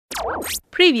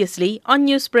Previously on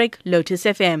Newsbreak, Lotus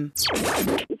FM.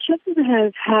 Chatsworth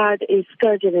has had a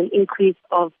scourge and an increase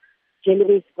of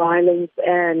gender-based violence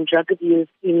and drug abuse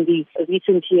in the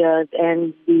recent years,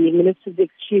 and the Minister is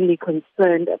extremely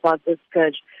concerned about this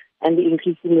scourge and the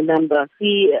increase in the number.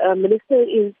 The Minister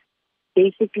is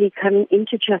basically coming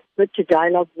into Chatsworth to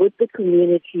dialogue with the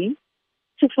community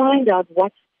to find out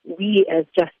what we as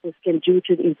justice can do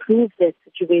to improve that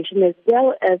situation, as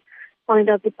well as find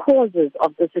out the causes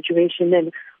of the situation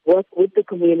and work with the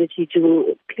community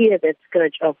to clear that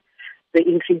scourge of the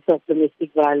increase of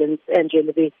domestic violence and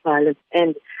gender-based violence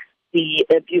and the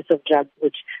abuse of drugs,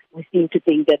 which we seem to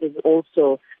think that is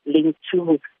also linked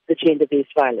to the gender-based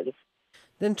violence.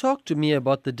 Then talk to me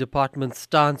about the department's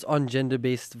stance on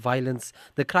gender-based violence,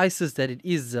 the crisis that it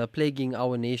is plaguing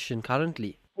our nation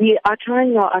currently. We are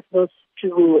trying our utmost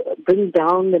to bring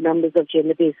down the numbers of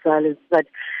gender-based violence, but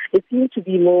it seems to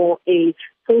be more a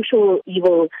social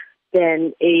evil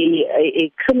than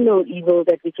a criminal evil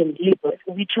that we can deal with.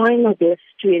 We're trying our best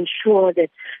to ensure that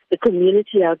the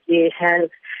community out there has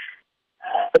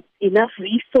enough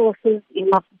resources,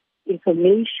 enough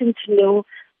information to know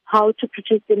how to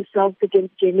protect themselves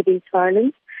against gender-based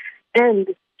violence, and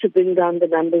to bring down the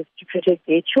numbers to protect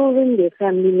their children, their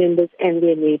family members, and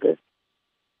their neighbors.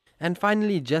 And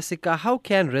finally, Jessica, how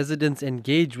can residents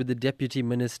engage with the Deputy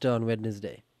Minister on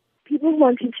Wednesday? People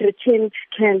wanting to attend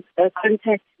can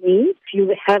contact me. If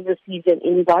you have received an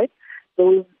invite,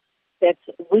 those that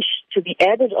wish to be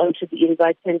added onto the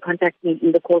invite can contact me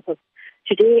in the course of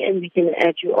today, and we can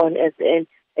add you on as an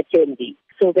attendee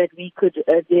so that we could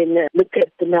then look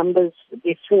at the numbers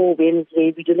before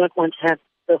Wednesday. We do not want to have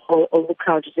the whole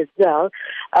overcrowded as well.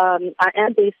 I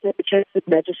am based at the Chatsworth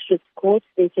Magistrates Court.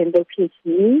 They can locate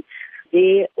me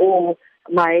there or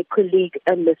my colleague,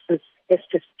 Mrs.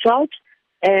 Esther Strout,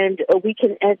 and we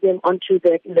can add them onto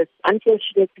that list.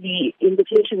 Unfortunately,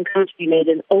 invitation can't be made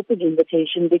an open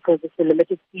invitation because it's a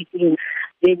limited seating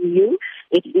venue.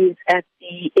 It is at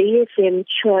the AFM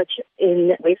Church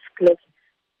in Westcliff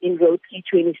in Road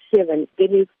 327.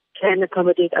 Venue can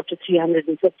accommodate up to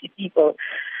 350 people.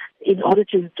 In order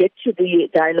to get to the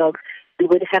dialogue, we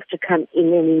would have to come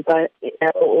in and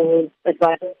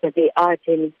advise that they are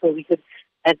attending so we could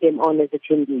add them on as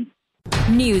attendees.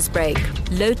 Newsbreak,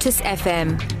 Lotus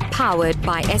FM, powered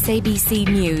by SABC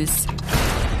News.